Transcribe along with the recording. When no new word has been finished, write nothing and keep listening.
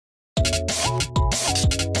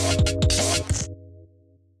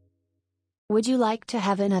Would you like to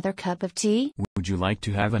have another cup of tea? Would you like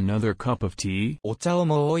to have another cup of tea? お茶を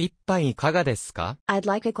もう一杯いかがですか？ I'd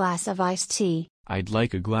like a glass of iced tea. I'd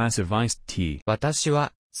like a glass of iced tea. 私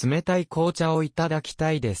は冷たい紅茶をいただき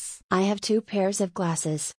たいです。I have two pairs of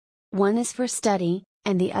glasses. One is for study,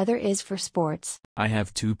 and the other is for sports. I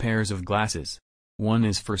have two pairs of glasses. One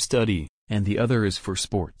is for study, and the other is for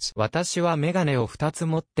sports. 私はメガネを2つ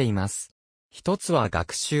持っています。一つは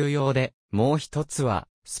学習用で、もう一つは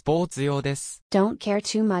スポーツ用です。Don't care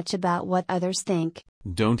too much about what others think.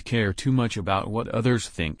 Don't care too much about what others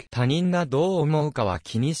think. 他人がどう思うかは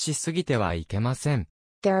気にしすぎてはいけません。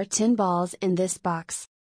There are 10 balls in this box.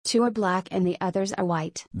 2 are black and the others are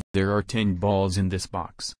white. There are 10 balls in this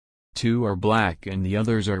box. 2 are black and the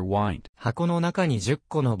others are white. 箱の中に10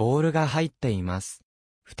個のボールが入っています。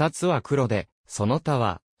2つは黒で、その他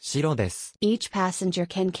は白です。Each passenger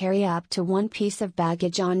can carry up to one piece of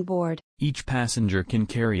baggage on board. Each passenger can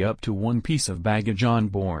carry up to one piece of baggage on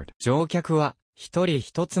board. 乗客は一人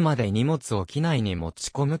一つまで荷物を機内に持ち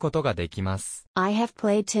込むことができます。I have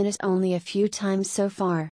played tennis only a few times so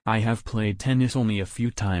far. I have played tennis only a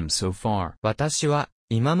few times so far. 私は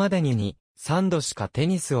今までに3度しかテ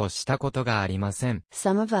ニスをしたことがありません。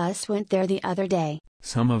Some of us went there the other day.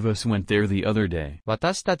 Some of us went there the other day.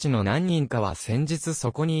 私たちの何人かは先日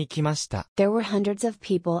そこに行きました。There were hundreds of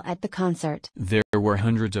people at the concert. There were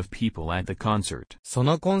hundreds of people at the concert. そ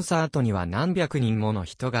のコンサートには何百人もの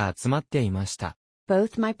人が集まっていました。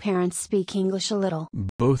Both my parents speak English a little.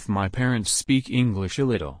 Both my parents speak English a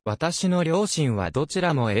little. 私の両親はどち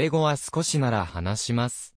らも英語は少しなら話しま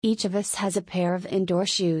す。Each of us has a pair of indoor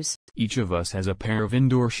shoes. Each of us has a pair of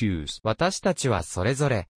indoor shoes. 私たちはそれぞ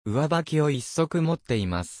れ上履きを一足持ってい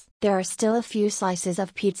ます。There are still a few slices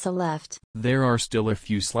of pizza left. There are still a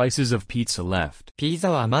few slices of pizza left. ピ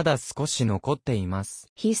ザはまだ少し残っています。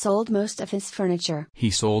He sold most of his furniture.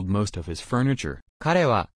 He sold most of his furniture. 彼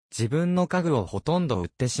は自分の家具をほとんど売っ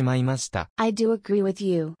てしまいました。I do agree with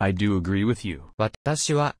you. I do agree with you.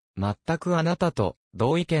 私は全くあなたと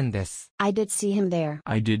同意見です。I did see him there.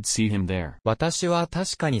 I did see him there. 私は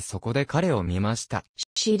確かにそこで彼を見ました。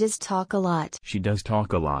She does talk a lot. She does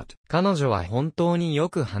talk a lot. 彼女は本当によ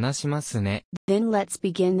く話しますね。Then let's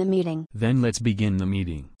begin the meeting. Then let's begin the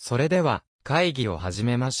meeting. それでは会議を始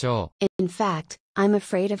めましょう。In fact, I'm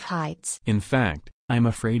afraid of heights. In fact, I'm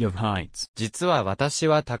afraid of heights. 実は私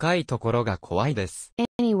は高いところが怖いです。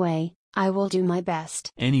Anyway, I will do my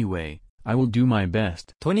best. Anyway, I will do my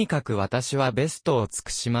best. とにかく私はベストを尽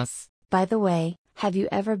くします。By the way, have you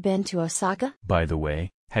ever been to Osaka? By the way,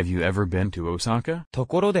 have you ever been to Osaka? と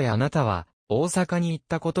ころであなたは大阪に行っ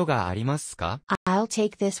たことがありますか？ I'll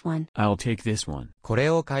take this one. I'll take this one. これ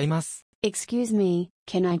を買います。Excuse me,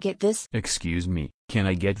 can I get this? Excuse me, can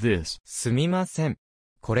I get this? すみません。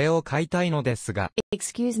これを買いたいのですが。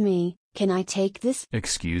Excuse me, can I take this?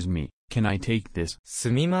 Excuse me, can I take this?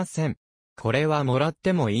 すみません。これはもらっ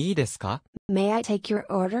てもいいですか？ May I take your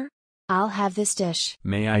order? I'll have this dish.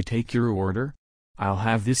 May I take your order? I'll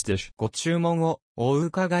have this dish. ご注文をお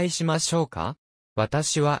伺いしましょうか？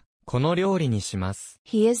私はこの料理にします。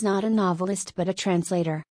He is not a novelist but a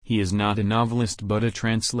translator. He is not a novelist but a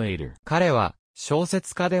translator. 彼は小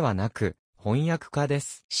説家ではなく翻訳家で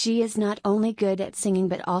す。She is not only good at singing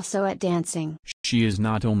but also at dancing. She is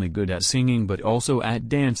not only good at singing but also at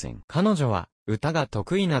dancing. 彼女は歌が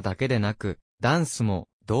得意なだけでなく、ダンスも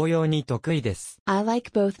同様に得意です。I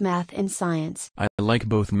like both math and science. I like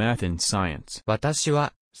both math and science. 私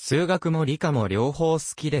は数学も理科も両方好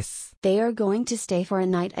きです。They are going to stay for a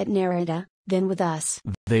night at Narita, then with us.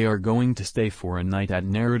 They are going to stay for a night at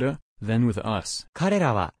Narita, then with us. 彼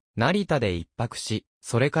らは成田で一泊し、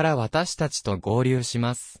それから私たちと合流し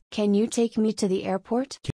ます。Can you take me to the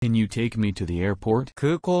airport? Can you take me to the airport?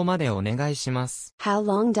 空港までお願いします。How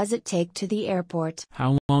long does it take to the airport?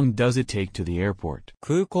 How long does it take to the airport?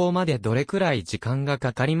 空港までどれくらい時間が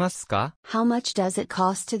かかりますか？ How much does it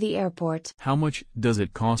cost to the airport? How much does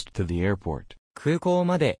it cost to the airport? 空港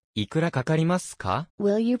までいくらかかりますか？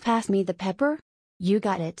 Will you pass me the pepper? You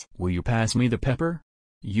got it. Will you pass me the pepper?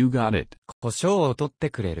 You got it. 胡椒を取って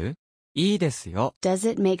くれる？いいですよ。Does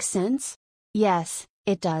it make sense? Yes,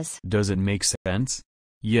 it does. Does it make sense?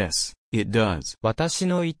 Yes, it does. 私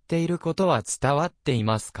の言っていることは伝わってい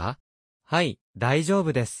ますか？はい、大丈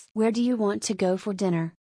夫です。Where do you want to go for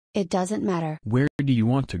dinner? It doesn't matter. Where do you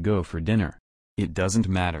want to go for dinner? It doesn't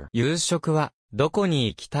matter. 夕食はどこに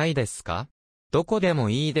行きたいですか？どこでも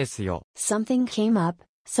いいですよ。Something came up,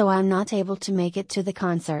 so I'm not able to make it to the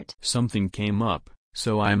concert. Something came up,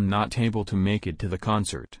 so I'm not able to make it to the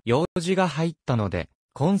concert. 用事が入ったので、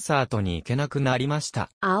コンサートに行けなくなりました。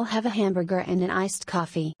I'll have a hamburger and an iced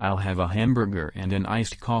coffee. I'll have a hamburger and an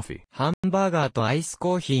iced coffee. ハンバーガーとアイス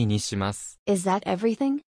コーヒーにします。Is that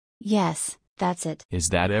everything? Yes, that's it.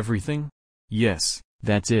 Is that everything? Yes,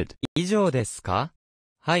 that's it. 以上ですか？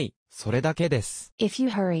はい、それだけです。If you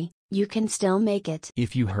hurry, you can still make it.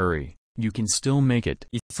 If you hurry, you can still make it.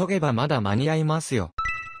 急げばまだ間に合いますよ。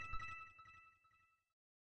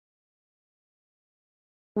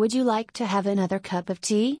Would you like to have another cup of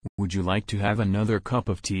tea? Would you like to have another cup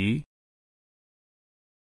of tea?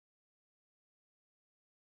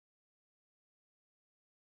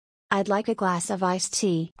 I'd like a glass of iced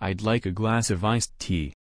tea. I'd like a glass of iced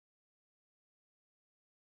tea.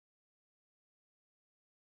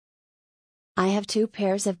 I have two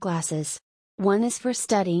pairs of glasses. One is for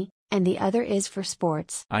study, and the other is for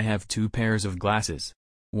sports. I have two pairs of glasses.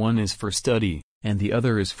 One is for study, and the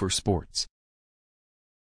other is for sports.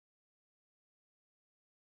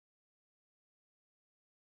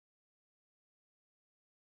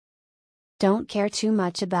 Don't care too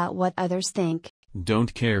much about what others think.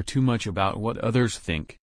 Don't care too much about what others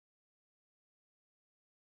think.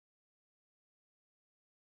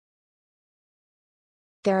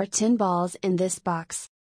 There are 10 balls in this box.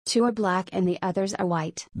 2 are black and the others are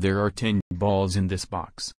white. There are 10 balls in this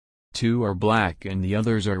box. 2 are black and the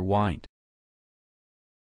others are white.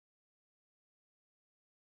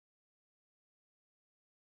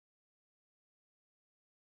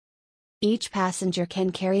 Each passenger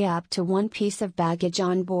can carry up to 1 piece of baggage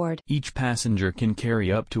on board. Each passenger can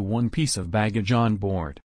carry up to 1 piece of baggage on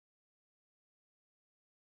board.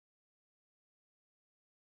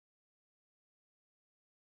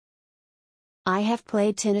 I have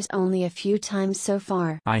played tennis only a few times so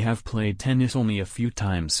far. I have played tennis only a few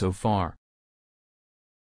times so far.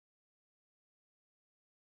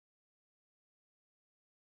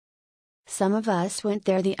 Some of us went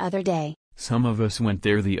there the other day. Some of us went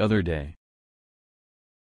there the other day.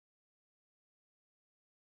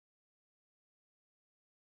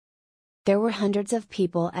 There were hundreds of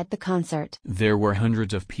people at the concert. There were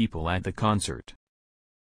hundreds of people at the concert.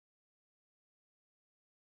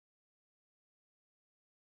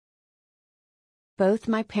 Both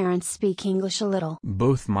my parents speak English a little.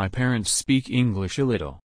 Both my parents speak English a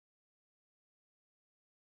little.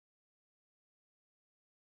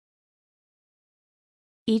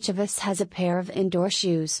 Each of us has a pair of indoor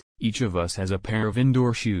shoes. Each of us has a pair of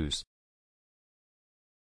indoor shoes.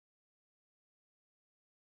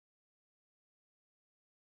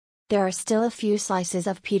 There are still a few slices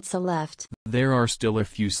of pizza left. There are still a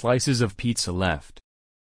few slices of pizza left.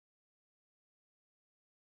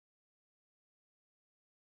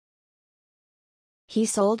 He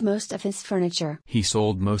sold most of his furniture. He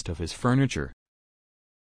sold most of his furniture.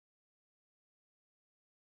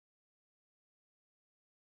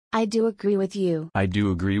 I do agree with you. I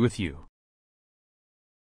do agree with you.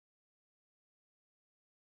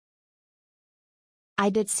 I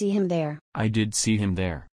did see him there. I did see him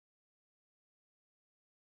there.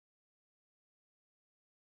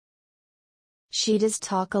 She does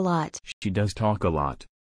talk a lot. She does talk a lot.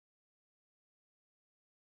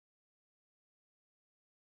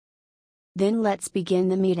 Then let's begin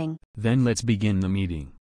the meeting. Then let's begin the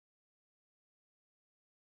meeting.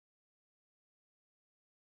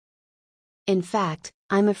 In fact,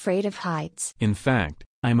 I'm afraid of heights. In fact,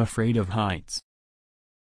 I'm afraid of heights.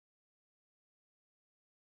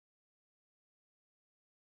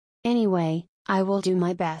 Anyway, I will do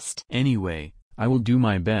my best. Anyway, I will do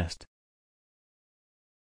my best.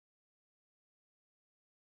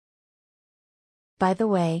 By the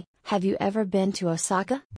way, have you ever been to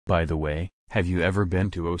Osaka? By the way, have you ever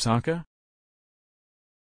been to Osaka?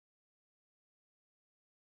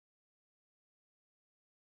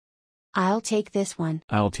 I'll take this one.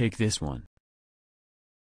 I'll take this one.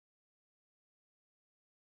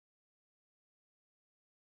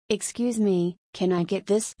 Excuse me, can I get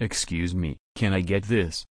this? Excuse me, can I get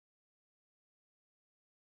this?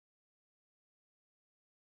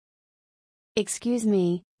 Excuse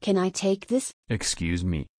me, can I take this? Excuse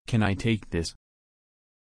me, can I take this?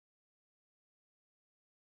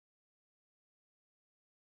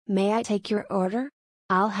 May I take your order?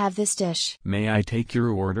 I'll have this dish. May I take your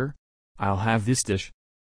order? I'll have this dish.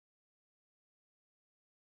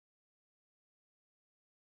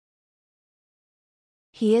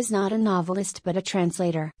 He is not a novelist but a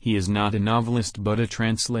translator. He is not a novelist but a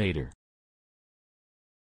translator.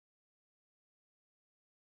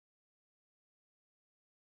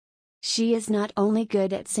 She is not only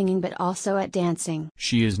good at singing but also at dancing.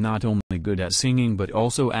 She is not only good at singing but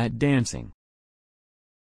also at dancing.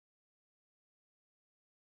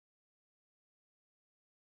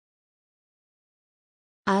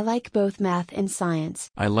 I like both math and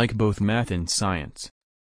science. I like both math and science.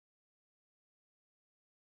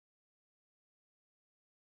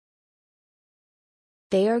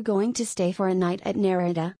 They are going to stay for a night at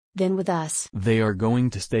Narita, then with us. They are going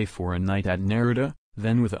to stay for a night at Narita,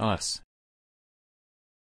 then with us.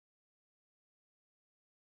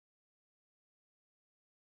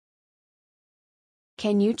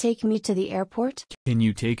 Can you take me to the airport? Can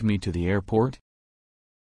you take me to the airport?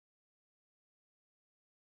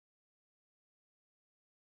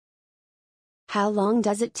 How long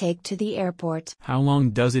does it take to the airport? How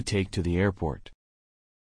long does it take to the airport?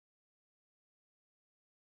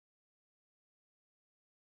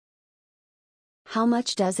 How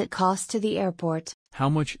much does it cost to the airport? How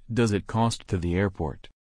much does it cost to the airport?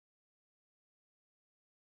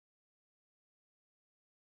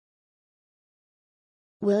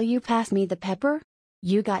 Will you pass me the pepper?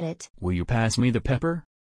 You got it. Will you pass me the pepper?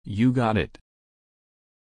 You got it.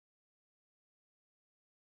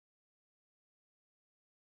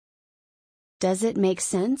 Does it make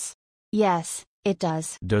sense? Yes, it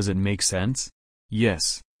does. Does it make sense?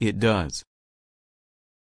 Yes, it does.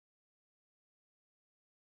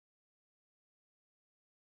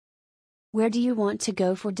 Where do you want to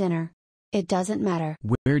go for dinner? It doesn't matter.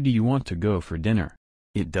 Where do you want to go for dinner?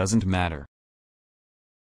 It doesn't matter.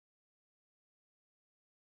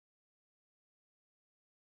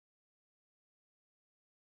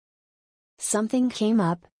 Something came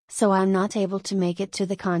up, so I'm not able to make it to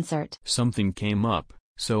the concert. Something came up,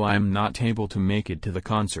 so I'm not able to make it to the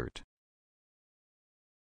concert.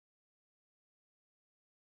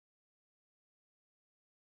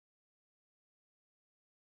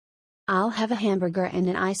 I'll have a hamburger and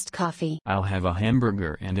an iced coffee. I'll have a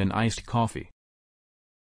hamburger and an iced coffee.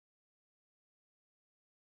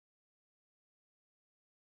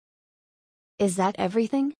 Is that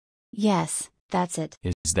everything? Yes, that's it.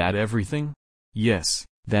 Is that everything? Yes,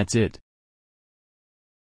 that's it.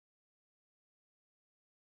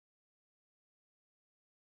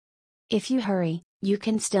 If you hurry, you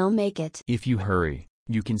can still make it. If you hurry,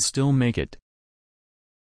 you can still make it.